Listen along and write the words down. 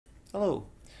Hello.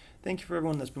 Thank you for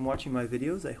everyone that's been watching my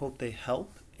videos. I hope they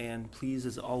help, and please,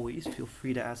 as always, feel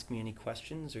free to ask me any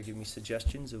questions or give me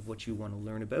suggestions of what you want to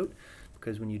learn about,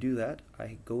 because when you do that,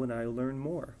 I go and I learn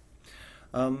more.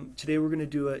 Today we're going to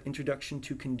do an introduction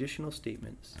to conditional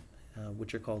statements,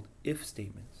 which are called if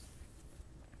statements.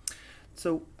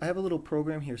 So I have a little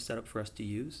program here set up for us to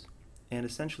use, and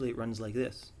essentially it runs like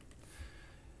this.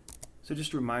 So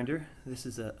just a reminder, this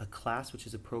is a class which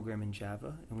is a program in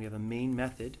Java, and we have a main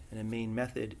method, and a main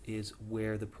method is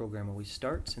where the program always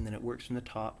starts, and then it works from the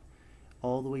top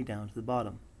all the way down to the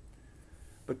bottom.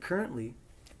 But currently,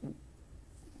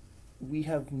 we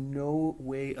have no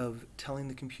way of telling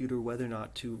the computer whether or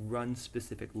not to run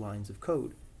specific lines of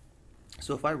code.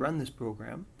 So if I run this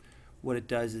program, what it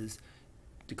does is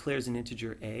declares an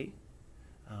integer a,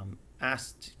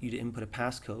 asks you to input a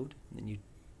passcode, and then you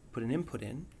put an input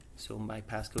in. So my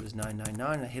passcode is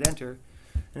 999, and I hit enter,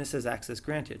 and it says access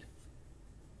granted.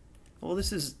 Well,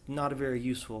 this is not a very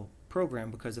useful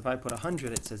program, because if I put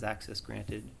 100, it says access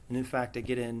granted, and in fact I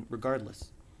get in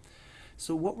regardless.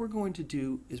 So what we're going to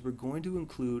do is we're going to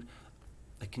include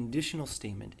a conditional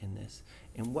statement in this,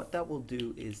 and what that will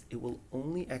do is it will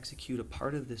only execute a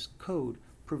part of this code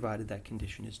provided that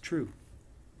condition is true.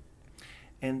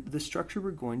 And the structure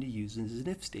we're going to use is an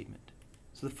if statement.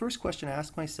 So the first question I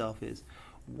ask myself is,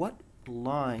 what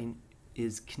line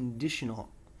is conditional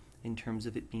in terms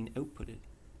of it being outputted?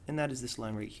 And that is this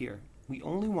line right here. We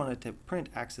only want it to print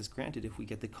access granted if we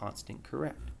get the constant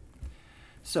correct.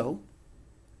 So,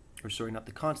 or sorry, not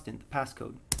the constant, the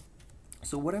passcode.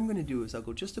 So what I'm going to do is I'll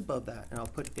go just above that and I'll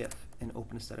put if and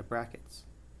open a set of brackets.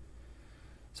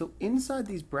 So inside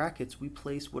these brackets we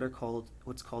place what's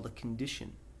called a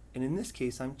condition. And in this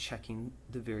case I'm checking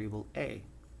the variable a.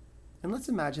 And let's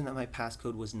imagine that my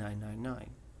passcode was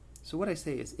 999. So what I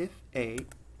say is if a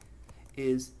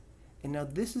is, and now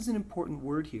this is an important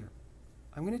word here,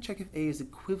 I'm going to check if a is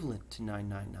equivalent to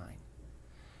 999.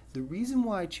 The reason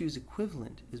why I choose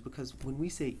equivalent is because when we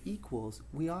say equals,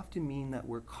 we often mean that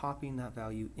we're copying that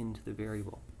value into the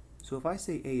variable. So if I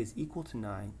say a is equal to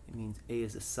 9, it means a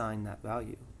is assigned that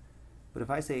value. But if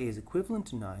I say a is equivalent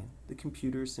to 9, the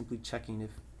computer is simply checking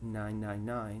if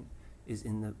 999 is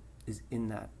in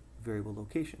that variable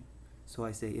location. So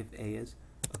I say if a is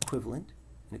equivalent,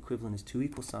 and equivalent is two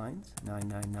equal signs,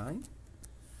 999.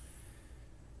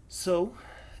 So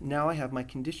now I have my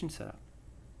condition set up.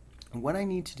 And what I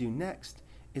need to do next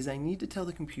is I need to tell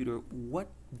the computer what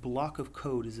block of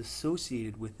code is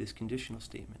associated with this conditional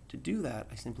statement. To do that,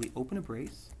 I simply open a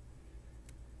brace,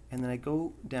 and then I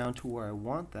go down to where I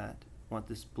want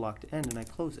this block to end, and I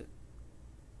close it.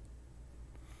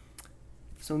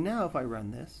 So now if I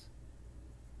run this,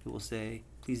 it will say,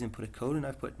 please input a code, and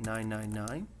I've put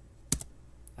 999,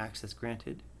 access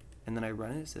granted, and then I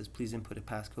run it, it says, please input a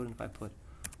passcode, and if I put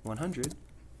 100,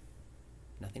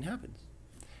 nothing happens.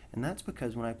 And that's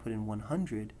because when I put in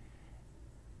 100,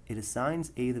 it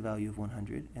assigns a the value of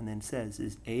 100, and then says,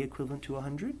 is a equivalent to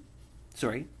 100?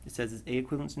 Sorry, it says, is a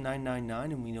equivalent to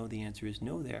 999, and we know the answer is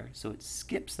no there, so it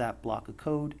skips that block of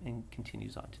code and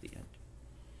continues on to the end.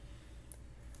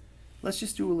 Let's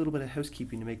just do a little bit of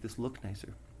housekeeping to make this look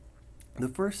nicer. The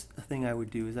first thing I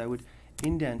would do is I would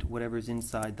indent whatever's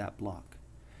inside that block.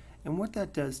 And what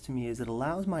that does to me is it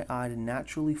allows my eye to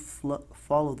naturally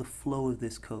follow the flow of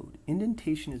this code.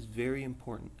 Indentation is very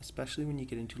important, especially when you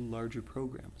get into larger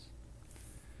programs.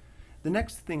 The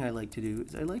next thing I like to do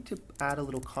is I like to add a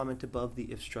little comment above the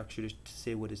if structure to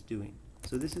say what it's doing.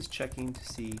 So this is checking to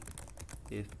see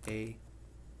if A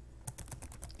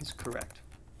is correct,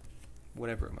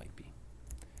 whatever it might be.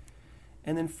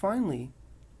 And then finally,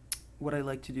 what I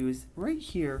like to do is right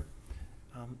here,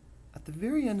 at the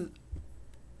very end,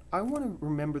 I want to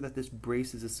remember that this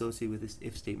brace is associated with this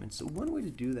if statement. So one way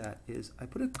to do that is I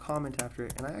put a comment after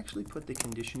it, and I actually put the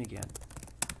condition again.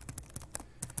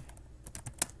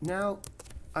 Now,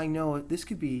 I know this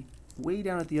could be way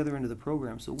down at the other end of the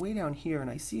program, so way down here, and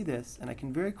I see this, and I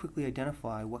can very quickly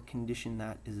identify what condition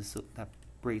that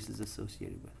brace is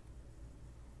associated with.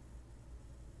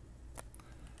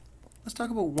 Let's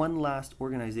talk about one last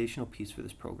organizational piece for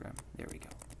this program. There we go.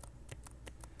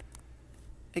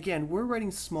 Again, we're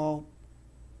writing small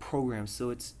programs,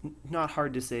 so it's not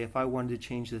hard to say if I wanted to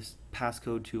change this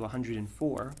passcode to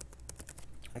 104,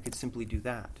 I could simply do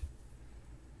that.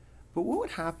 But what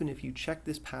would happen if you checked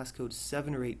this passcode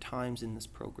 7 or 8 times in this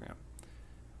program?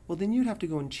 Well, then you'd have to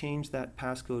go and change that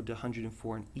passcode to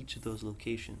 104 in each of those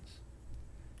locations.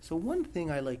 So one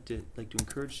thing I like to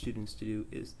encourage students to do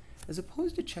is, as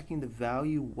opposed to checking the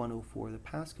value 104, the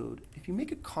passcode, if you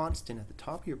make a constant at the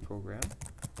top of your program,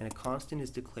 and a constant is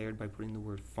declared by putting the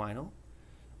word final,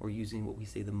 or using what we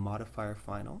say the modifier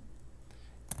final,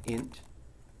 int,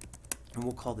 and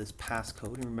we'll call this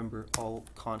passcode, and remember all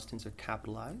constants are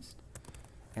capitalized,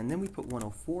 and then we put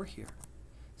 104 here.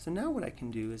 So now what I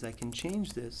can do is I can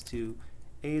change this to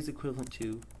a is equivalent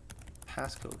to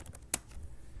passcode.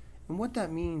 And what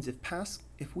that means,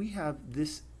 if we have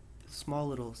this small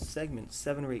little segment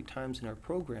 7 or 8 times in our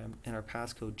program and our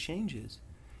passcode changes,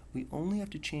 we only have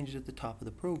to change it at the top of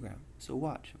the program. So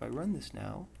watch, if I run this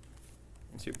now,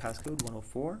 insert passcode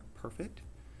 104, perfect.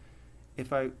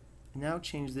 If I now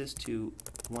change this to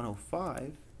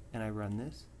 105 and I run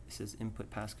this, it says input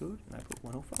passcode and I put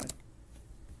 105.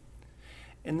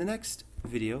 In the next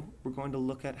video, we're going to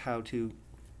look at how to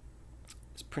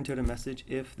print out a message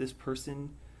if this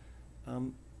person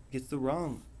gets the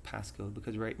wrong passcode,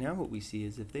 because right now what we see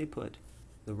is if they put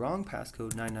the wrong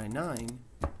passcode 999,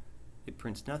 it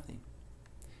prints nothing.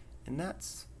 And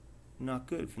that's not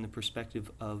good from the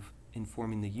perspective of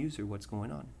informing the user what's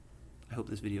going on. I hope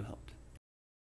this video helped.